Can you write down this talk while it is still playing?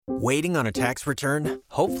Waiting on a tax return?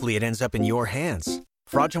 Hopefully it ends up in your hands.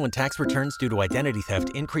 Fraudulent tax returns due to identity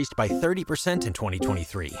theft increased by 30% in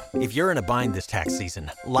 2023. If you're in a bind this tax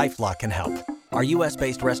season, LifeLock can help. Our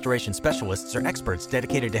U.S.-based restoration specialists are experts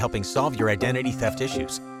dedicated to helping solve your identity theft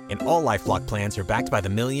issues. And all LifeLock plans are backed by the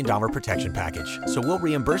 $1 Million Protection Package. So we'll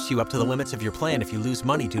reimburse you up to the limits of your plan if you lose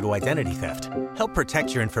money due to identity theft. Help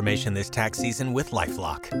protect your information this tax season with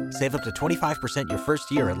LifeLock. Save up to 25% your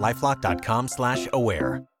first year at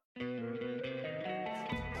LifeLock.com/aware.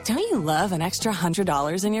 Don't you love an extra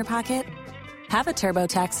 $100 in your pocket? Have a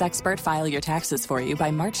TurboTax expert file your taxes for you by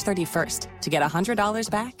March 31st to get $100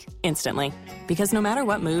 back instantly. Because no matter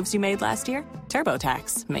what moves you made last year,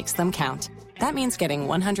 TurboTax makes them count. That means getting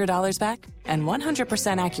 $100 back and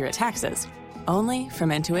 100% accurate taxes, only from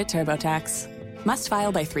Intuit TurboTax. Must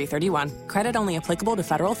file by 3/31. Credit only applicable to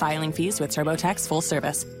federal filing fees with TurboTax full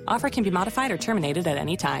service. Offer can be modified or terminated at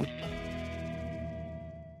any time.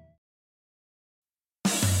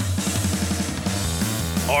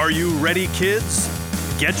 Are you ready, kids?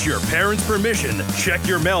 Get your parents' permission, check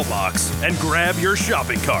your mailbox, and grab your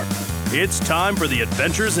shopping cart. It's time for the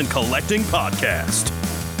Adventures in Collecting podcast.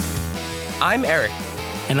 I'm Eric.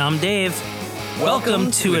 And I'm Dave. Welcome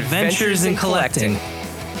to Adventures in Collecting,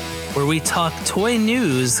 where we talk toy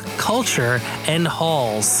news, culture, and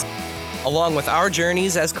hauls, along with our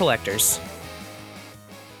journeys as collectors.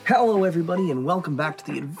 Hello, everybody, and welcome back to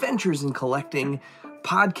the Adventures in Collecting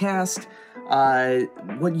podcast.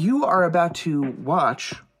 What you are about to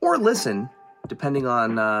watch or listen, depending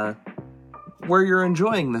on where you're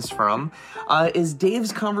enjoying this from, is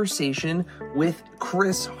Dave's conversation with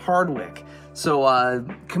Chris Hardwick. So,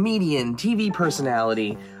 comedian, TV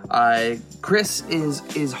personality. Chris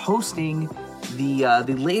is hosting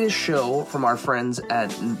the latest show from our friends at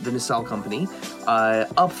the Nacelle Company,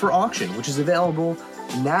 Up for Auction, which is available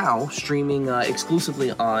now, streaming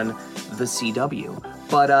exclusively on the CW.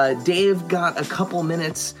 But Dave got a couple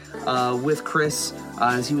minutes with Chris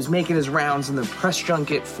as he was making his rounds in the press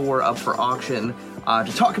junket for Up for Auction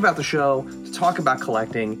to talk about the show, to talk about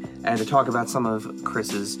collecting, and to talk about some of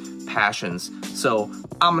Chris's passions. So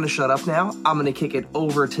I'm going to shut up now. I'm going to kick it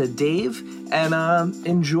over to Dave and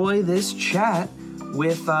enjoy this chat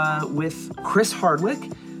with Chris Hardwick.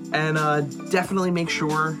 And definitely make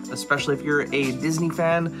sure, especially if you're a Disney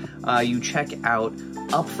fan, you check out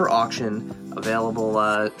Up for Auction,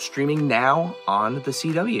 available streaming now on the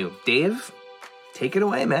CW. Dave, take it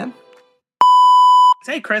away, man.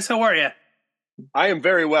 Hey, Chris, how are you? I am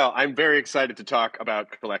very well. I'm very excited to talk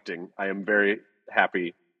about collecting. I am very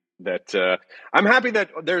happy that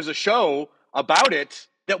there's a show about it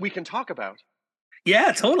that we can talk about.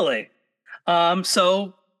 Yeah, totally.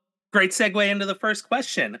 So great segue into the first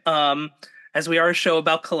question. As we are a show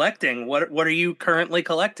about collecting, what are you currently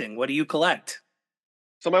collecting? What do you collect?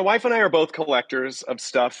 So my wife and I are both collectors of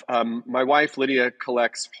stuff. My wife, Lydia,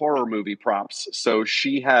 collects horror movie props. So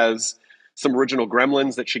she has some original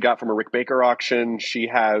Gremlins that she got from a Rick Baker auction. She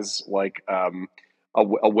has like a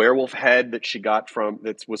werewolf head that she got from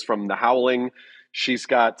The Howling. She's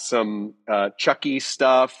got some Chucky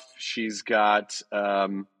stuff. She's got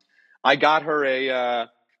I got her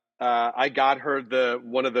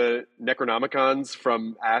one of the Necronomicons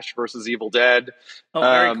from Ash versus Evil Dead. Oh,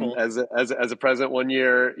 very cool. As a present one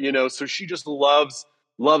year, so she just loves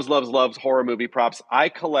horror movie props. I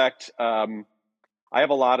collect, I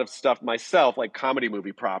have a lot of stuff myself, like comedy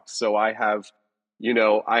movie props. So I have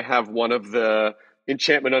one of the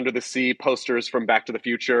Enchantment Under the Sea posters from Back to the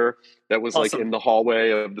Future that was awesome. Like in the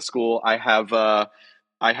hallway of the school. I have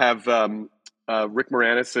Rick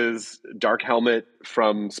Moranis's Dark Helmet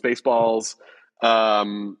from Spaceballs.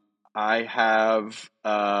 I have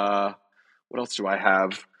what else do I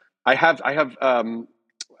have? I have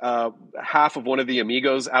half of one of the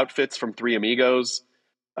Amigos outfits from Three Amigos.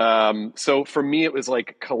 So for me, it was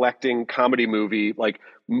like collecting comedy movie, like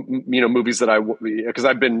movies that because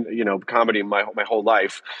I've been comedy my whole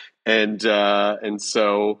life, and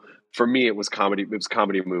so. For me, it was comedy. It was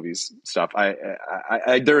comedy movies stuff.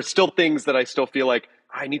 I there are still things that I still feel like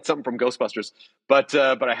I need something from Ghostbusters, but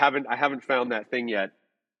I haven't found that thing yet.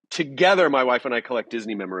 Together, my wife and I collect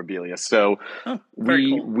Disney memorabilia. So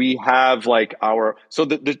we have like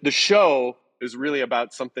the show is really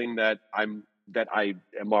about something that I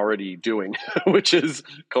am already doing, which is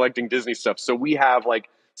collecting Disney stuff. So we have like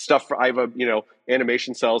stuff. I have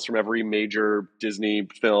animation cells from every major Disney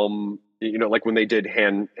film. Like when they did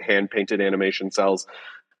hand painted animation cells,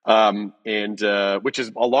 and which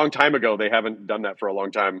is a long time ago. They haven't done that for a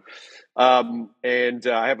long time. And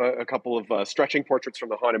I have a couple of stretching portraits from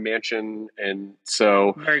the Haunted Mansion, and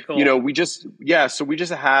so very cool. we just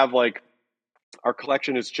have like our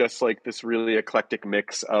collection is just like this really eclectic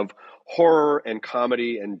mix of horror and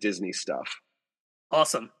comedy and Disney stuff.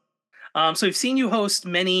 Awesome. So we've seen you host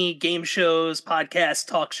many game shows, podcasts,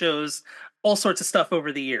 talk shows, all sorts of stuff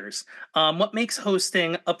over the years. What makes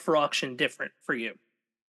hosting Up for Auction different for you?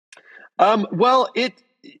 Well,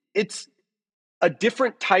 it's a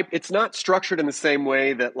different type. It's not structured in the same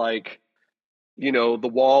way that, like, The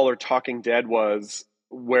Wall or Talking Dead was,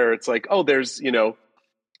 where it's like, oh, there's,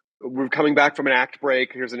 we're coming back from an act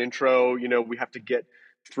break. Here's an intro. We have to get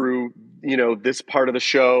through, this part of the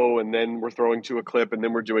show, and then we're throwing to a clip, and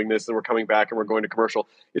then we're doing this, and we're coming back, and we're going to commercial.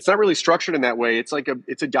 It's not really structured in that way. It's like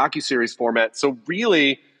it's a docuseries format. So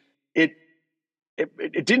really, it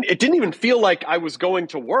didn't even feel like I was going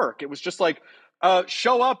to work. It was just like,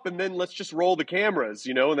 show up, and then let's just roll the cameras,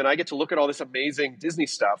 and then I get to look at all this amazing Disney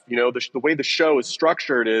stuff. The way the show is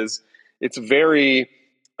structured is it's very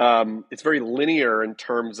linear in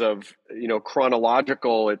terms of,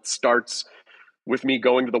 chronological. It starts with me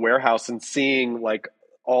going to the warehouse and seeing like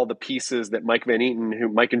all the pieces that Mike and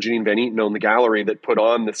Janine Van Eaton own the gallery that put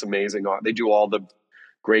on this amazing, they do all the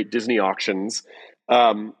great Disney auctions,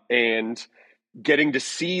 and getting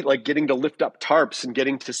to lift up tarps and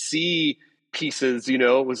getting to see pieces,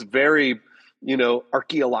 it was very,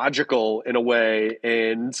 archaeological in a way,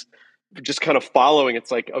 and just kind of following. It's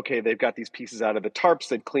like, okay, they've got these pieces out of the tarps,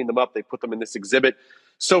 they've cleaned them up, they put them in this exhibit.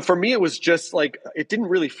 So for me, it was just like, it didn't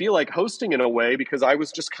really feel like hosting in a way, because I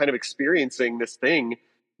was just kind of experiencing this thing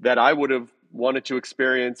that I would have wanted to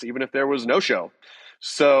experience even if there was no show.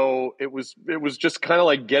 So it was just kind of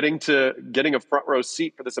like getting a front row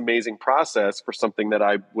seat for this amazing process for something that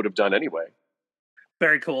I would have done anyway.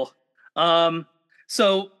 Very cool.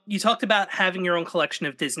 So you talked about having your own collection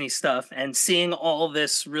of Disney stuff and seeing all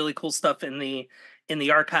this really cool stuff in the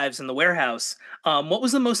archives in the warehouse. What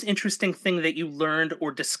was the most interesting thing that you learned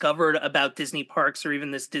or discovered about Disney parks, or even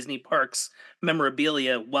this Disney parks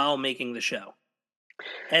memorabilia, while making the show?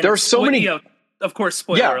 And there are so many, of course,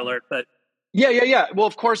 spoiler alert, but yeah. Well,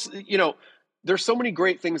 of course, there's so many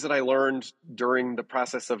great things that I learned during the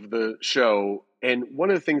process of the show. And one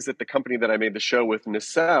of the things that the company that I made the show with,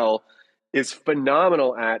 Nacelle, is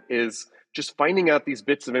phenomenal at is just finding out these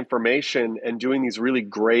bits of information and doing these really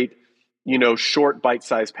great, short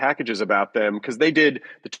bite-sized packages about them. Because they did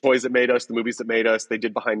the toys that made us, the movies that made us. They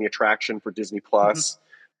did Behind the Attraction for Disney Plus.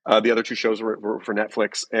 Mm-hmm. The other two shows were for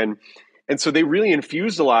Netflix. And so they really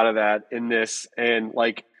infused a lot of that in this. And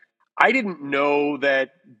like, I didn't know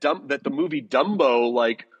that the movie Dumbo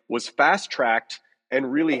was fast-tracked and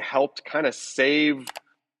really helped kind of save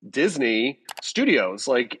Disney Studios.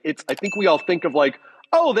 I think we all think of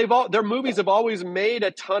their movies have always made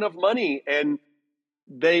a ton of money, and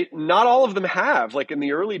not all of them have. Like in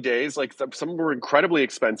the early days, some were incredibly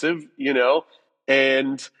expensive,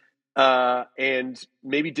 and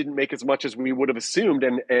maybe didn't make as much as we would have assumed.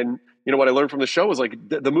 And what I learned from the show was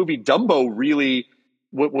the movie Dumbo really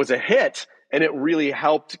was a hit, and it really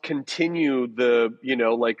helped continue the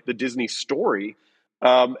Disney story.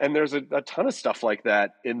 And there's a ton of stuff like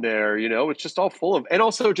that in there, it's just all full of, and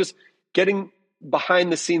also just getting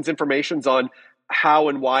behind the scenes information on how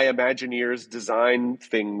and why Imagineers designed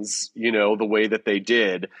things, the way that they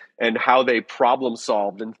did, and how they problem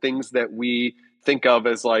solved, and things that we think of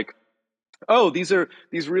as these are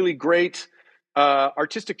these really great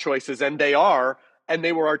artistic choices, and they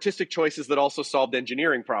were artistic choices that also solved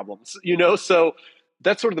engineering problems, so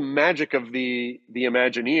that's sort of the magic of the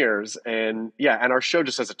Imagineers. And and our show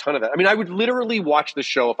just has a ton of that. I mean, I would literally watch the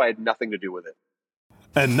show if I had nothing to do with it.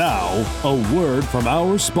 And now, a word from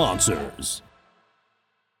our sponsors.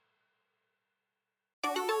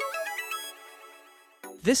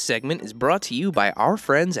 This segment is brought to you by our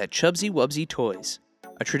friends at Chubsy Wubsy Toys.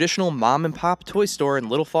 A traditional mom-and-pop toy store in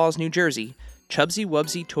Little Falls, New Jersey, Chubsy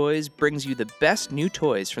Wubsy Toys brings you the best new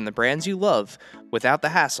toys from the brands you love without the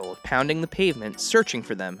hassle of pounding the pavement searching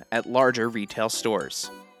for them at larger retail stores.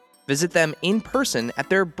 Visit them in person at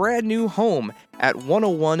their brand new home at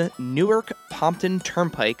 101 Newark Pompton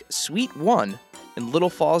Turnpike, Suite 1 in Little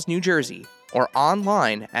Falls, New Jersey, or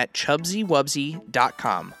online at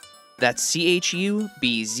chubsywubsy.com. That's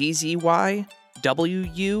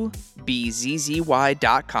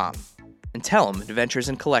CHUBZYWUBZZY.com. And tell them Adventures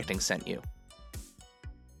in Collecting sent you.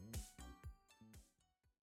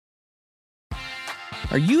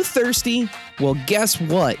 Are you thirsty? Well, guess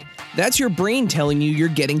what? That's your brain telling you you're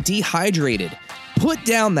getting dehydrated. Put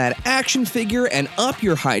down that action figure and up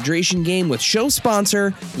your hydration game with show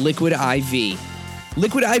sponsor, Liquid IV.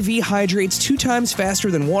 Liquid IV hydrates 2 times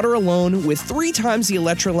faster than water alone with 3 times the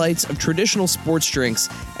electrolytes of traditional sports drinks,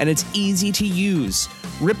 and it's easy to use.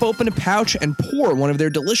 rip open a pouch and pour one of their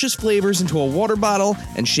delicious flavors into a water bottle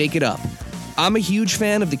and shake it up. I'm a huge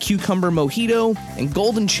fan of the cucumber mojito and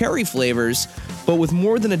golden cherry flavors, but with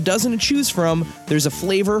more than a dozen to choose from, there's a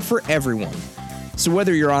flavor for everyone. So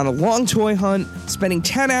whether you're on a long toy hunt, spending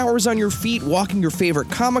 10 hours on your feet walking your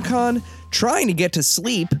favorite Comic-Con, trying to get to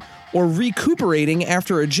sleep, or recuperating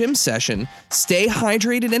after a gym session, stay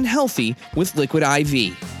hydrated and healthy with Liquid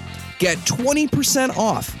IV. Get 20%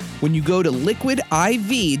 off when you go to liquidiv.com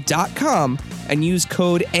and use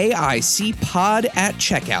code AICPOD at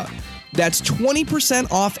checkout. That's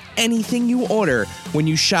 20% off anything you order when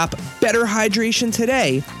you shop Better Hydration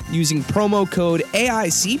today using promo code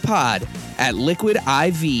AICPOD at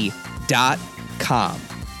liquidiv.com.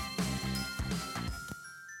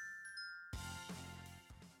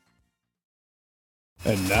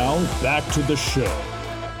 And now back to the show.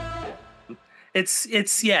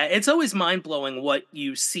 It's always mind-blowing what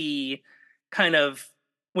you see kind of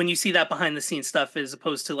when you see that behind the scenes stuff as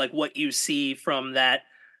opposed to like what you see from that,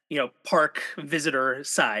 park visitor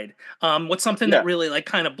side. What's something that really like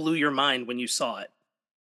kind of blew your mind when you saw it?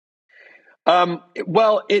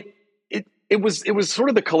 Well, it was sort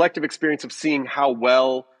of the collective experience of seeing how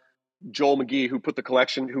well Joel McGee, who put the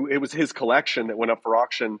collection, it was his collection that went up for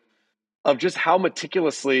auction, of just how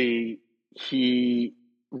meticulously he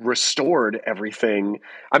restored everything.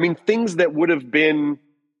 I mean, things that would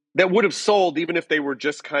have sold even if they were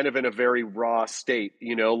just kind of in a very raw state,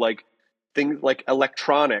 like things like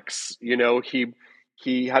electronics.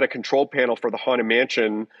 He had a control panel for the Haunted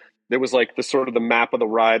Mansion. There was like the sort of the map of the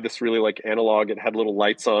ride, this really like analog. It had little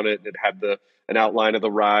lights on it. It had an outline of the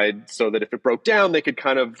ride so that if it broke down, they could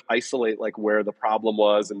kind of isolate like where the problem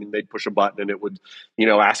was. And they'd push a button and it would,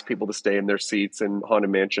 ask people to stay in their seats in Haunted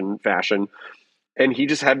Mansion fashion. And he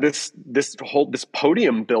just had this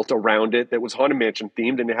podium built around it that was Haunted Mansion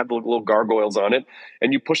themed, and it had the little gargoyles on it.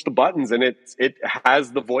 And you push the buttons, and it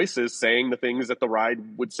has the voices saying the things that the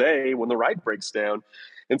ride would say when the ride breaks down.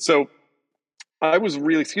 And so I was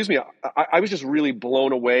really, I was just really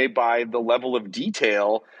blown away by the level of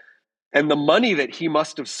detail and the money that he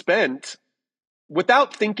must have spent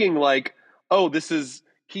without thinking like,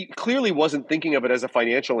 he clearly wasn't thinking of it as a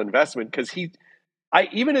financial investment, because I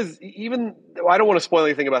don't want to spoil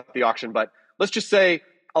anything about the auction, but let's just say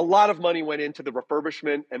a lot of money went into the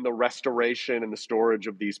refurbishment and the restoration and the storage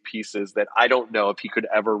of these pieces that I don't know if he could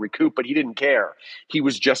ever recoup, but he didn't care. He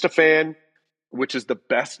was just a fan, which is the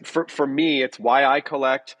best for me. It's why I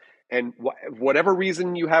collect, and whatever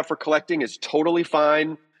reason you have for collecting is totally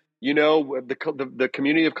fine. The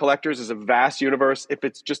community of collectors is a vast universe. If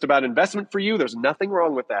it's just about investment for you, there's nothing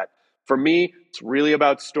wrong with that. For me, it's really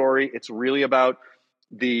about story. It's really about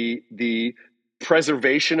the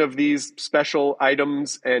preservation of these special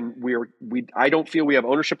items, and I don't feel we have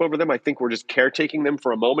ownership over them. I think we're just caretaking them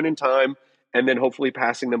for a moment in time and then hopefully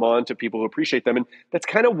passing them on to people who appreciate them. And that's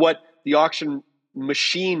kind of what the auction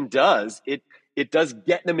machine does. It does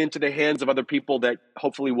get them into the hands of other people that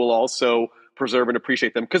hopefully will also preserve and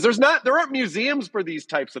appreciate them, because there aren't museums for these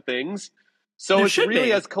types of things. So there it's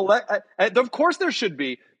really of course there should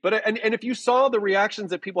be. But and if you saw the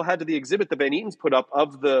reactions that people had to the exhibit that Van Eaton's put up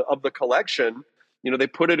of the collection, they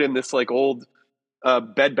put it in this like old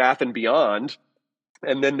Bed Bath and Beyond,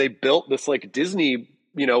 and then they built this like Disney,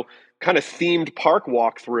 kind of themed park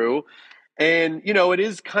walkthrough. And it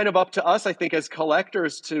is kind of up to us, I think, as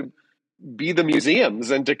collectors to be the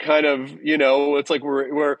museums and to kind of, it's like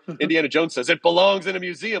we're Indiana Jones says it belongs in a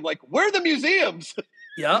museum. Like, we're the museums.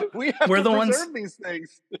 Yeah, we're the preserve these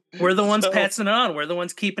things. We're the ones passing it on. We're the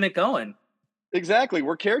ones keeping it going. Exactly.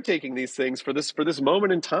 We're caretaking these things for this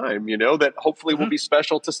moment in time, that hopefully will be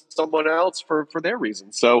special to someone else for their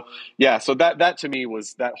reasons. So yeah, so that to me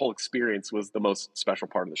was, that whole experience was the most special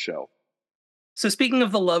part of the show. So speaking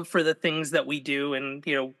of the love for the things that we do, and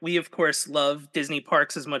we of course love Disney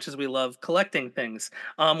parks as much as we love collecting things.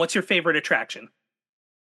 What's your favorite attraction?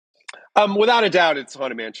 Without a doubt, it's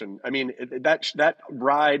Haunted Mansion. I mean, that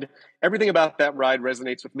ride, everything about that ride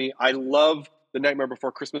resonates with me. I love the Nightmare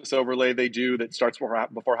Before Christmas overlay they do that starts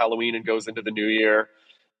before Halloween and goes into the new year.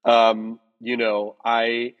 I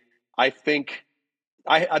think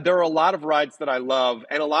there are a lot of rides that I love,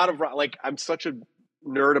 and a lot of, like, I'm such a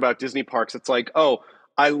nerd about Disney parks. It's like,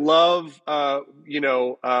 I love,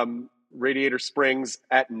 Radiator Springs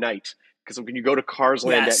at night, because when you go to Cars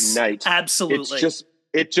Land at night, absolutely,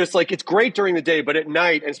 it's just like, it's great during the day, but at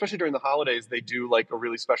night, and especially during the holidays, they do like a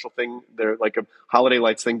really special thing. They're like a holiday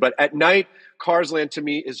lights thing, but at night, Cars Land to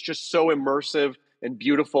me is just so immersive and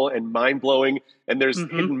beautiful and mind blowing. And there's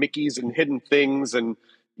hidden Mickeys and hidden things, and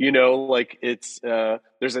like it's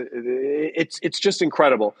just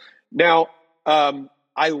incredible. Now,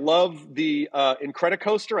 I love the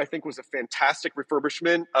Incredicoaster. I think was a fantastic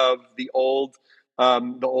refurbishment of the old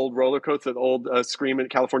roller coaster, the old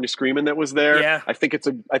California Screamin' that was there. Yeah. I think it's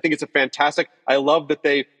a fantastic. I love that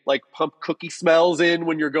they like pump cookie smells in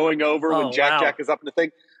when you're going over when Jack is up in the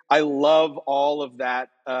thing. I love all of that.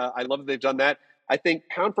 I love that they've done that. I think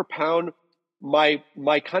pound for pound, my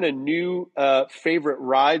kind of new favorite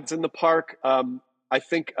rides in the park. I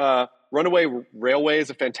think Runaway Railway is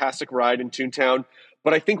a fantastic ride in Toontown.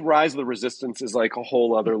 But I think Rise of the Resistance is like a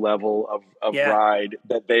whole other level of ride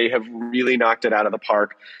that they have really knocked it out of the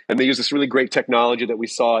park. And they use this really great technology that we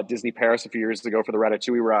saw at Disney Paris a few years ago for the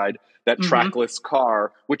Ratatouille ride, that trackless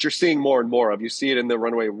car, which you're seeing more and more of. You see it in the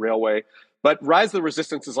Runaway Railway. But Rise of the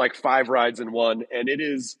Resistance is like 5 rides in one. And it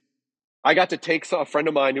is, I got to take a friend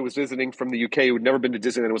of mine who was visiting from the UK who had never been to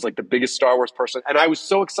Disneyland and was like the biggest Star Wars person. And I was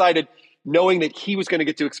so excited knowing that he was going to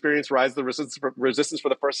get to experience Rise of the Resistance for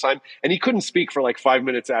the first time. And he couldn't speak for like 5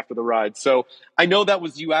 minutes after the ride. So I know that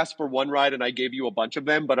was, you asked for one ride and I gave you a bunch of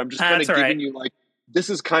them, but I'm just kind of giving you like,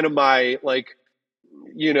 this is kind of my, like,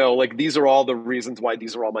 you know, like these are all the reasons why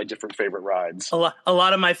these are all my different favorite rides. A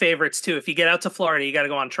lot of my favorites too. If you get out to Florida, you got to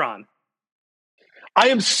go on Tron.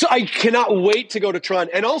 I cannot wait to go to Tron.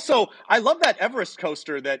 And also I love that Everest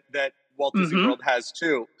coaster that Walt Disney World has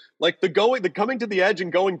too. Like the coming to the edge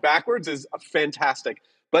and going backwards is fantastic.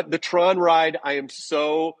 But the Tron ride,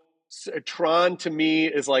 Tron to me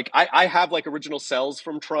is like, I have like original cells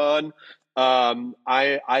from Tron.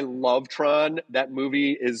 I love Tron. That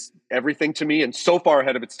movie is everything to me and so far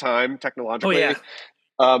ahead of its time technologically.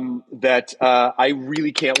 That I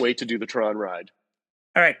really can't wait to do the Tron ride.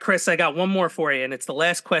 All right, Chris, I got one more for you, and it's the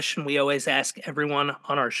last question we always ask everyone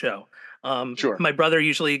on our show. Sure. My brother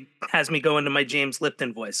usually has me go into my James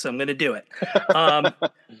Lipton voice, so I'm going to do it.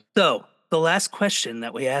 So the last question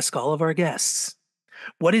that we ask all of our guests,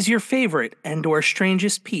 what is your favorite and or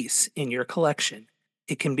strangest piece in your collection?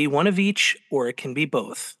 It can be one of each, or it can be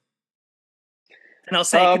both. And I'll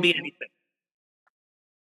say it can be anything.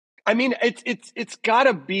 I mean, it's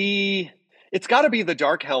gotta be the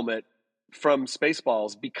dark helmet from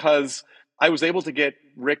Spaceballs because I was able to get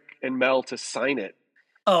Rick and Mel to sign it.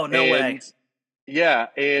 Oh, no way. Yeah.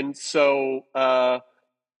 And so, I'm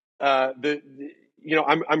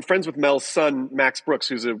friends with Mel's son, Max Brooks,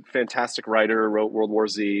 who's a fantastic writer, wrote World War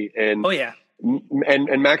Z. And,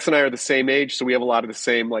 and Max and I are the same age. So we have a lot of the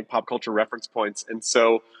same like pop culture reference points. And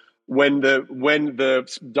so when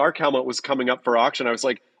the dark helmet was coming up for auction, I was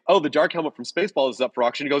like, oh, the dark helmet from Spaceballs is up for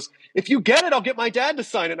auction. He goes, if you get it, I'll get my dad to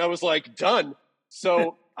sign it. And I was like, done.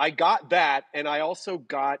 So I got that. And I also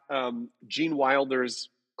got Gene Wilder's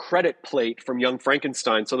credit plate from Young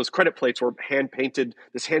Frankenstein. So those credit plates were hand-painted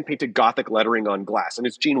Gothic lettering on glass. And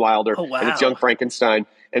it's Gene Wilder and it's Young Frankenstein.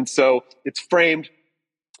 And so it's framed.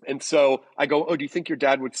 And so I go, oh, do you think your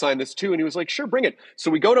dad would sign this too? And he was like, sure, bring it. So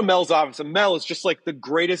we go to Mel's office and Mel is just like the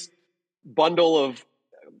greatest bundle of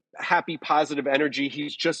happy, positive energy.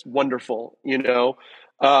 He's just wonderful, you know?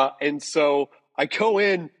 And so I go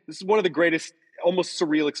in, this is one of the greatest, almost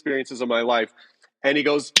surreal experiences of my life. And he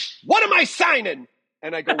goes, what am I signing?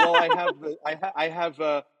 And I go, well, I have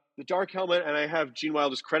the dark helmet and I have Gene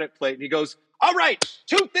Wilder's credit plate. And he goes, all right,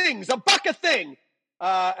 2 things, $1 a thing.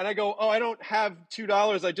 And I go, oh, I don't have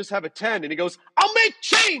 $2. I just have a 10. And he goes, I'll make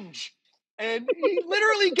change. And he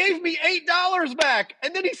literally gave me $8 back.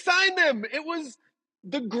 And then he signed them. It was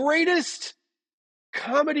the greatest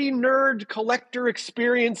comedy nerd collector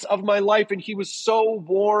experience of my life. And he was so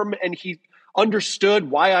warm and he understood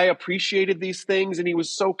why I appreciated these things. And he was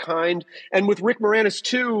so kind. And with Rick Moranis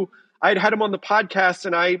too, I'd had him on the podcast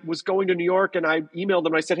and I was going to New York and I emailed him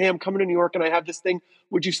and I said, hey, I'm coming to New York and I have this thing.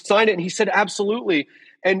 Would you sign it? And he said, absolutely.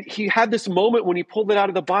 And he had this moment when he pulled it out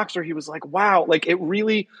of the box where he was like, wow, like it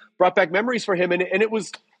really brought back memories for him. And it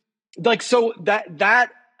was like, so that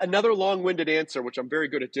another long-winded answer, which I'm very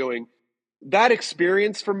good at doing, that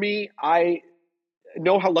experience for me, I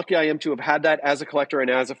know how lucky I am to have had that as a collector and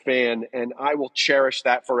as a fan, and I will cherish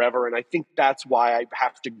that forever. And I think that's why I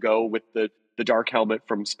have to go with the dark helmet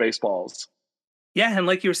from Spaceballs. Yeah, and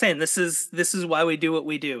like you were saying, this is why we do what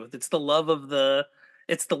we do. It's the love of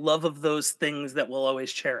those things that we'll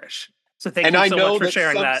always cherish. So thank you so much for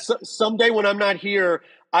sharing that. Someday when I'm not here,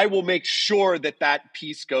 I will make sure that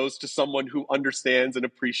piece goes to someone who understands and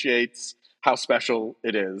appreciates how special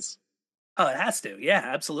it is. Oh, it has to. Yeah,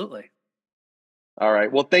 absolutely. All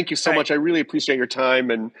right. Well, thank you so much. I really appreciate your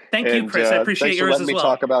time. And thank you, Chris. I appreciate yours as well. Thanks for letting me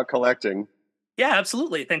talk about collecting. Yeah,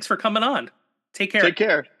 absolutely. Thanks for coming on. Take care. Take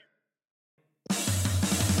care.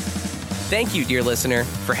 Thank you, dear listener,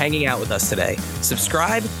 for hanging out with us today.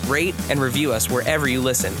 Subscribe, rate, and review us wherever you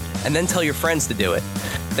listen, and then tell your friends to do it.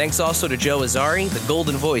 Thanks also to Joe Azari, the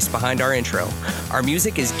golden voice behind our intro. Our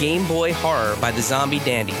music is Game Boy Horror by the Zombie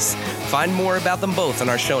Dandies. Find more about them both in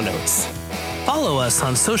our show notes. Follow us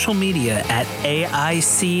on social media at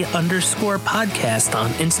AIC_podcast on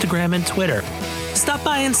Instagram and Twitter. Stop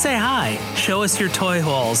by and say hi, show us your toy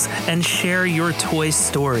hauls, and share your toy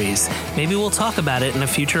stories. Maybe we'll talk about it in a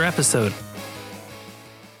future episode.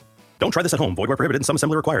 Don't try this at home. Void where prohibited and some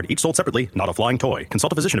assembly required. Each sold separately, not a flying toy.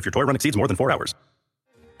 Consult a physician if your toy run exceeds more than 4 hours.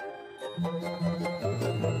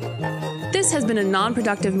 This has been a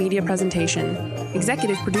non-productive media presentation.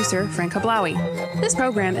 Executive producer Frank Hablawi. This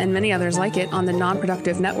program and many others like it on the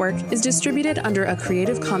Non-Productive Network is distributed under a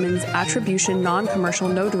Creative Commons Attribution Non-Commercial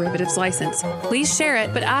No Derivatives license. Please share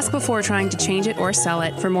it, but ask before trying to change it or sell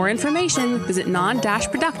it. For more information, visit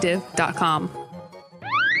non-productive.com.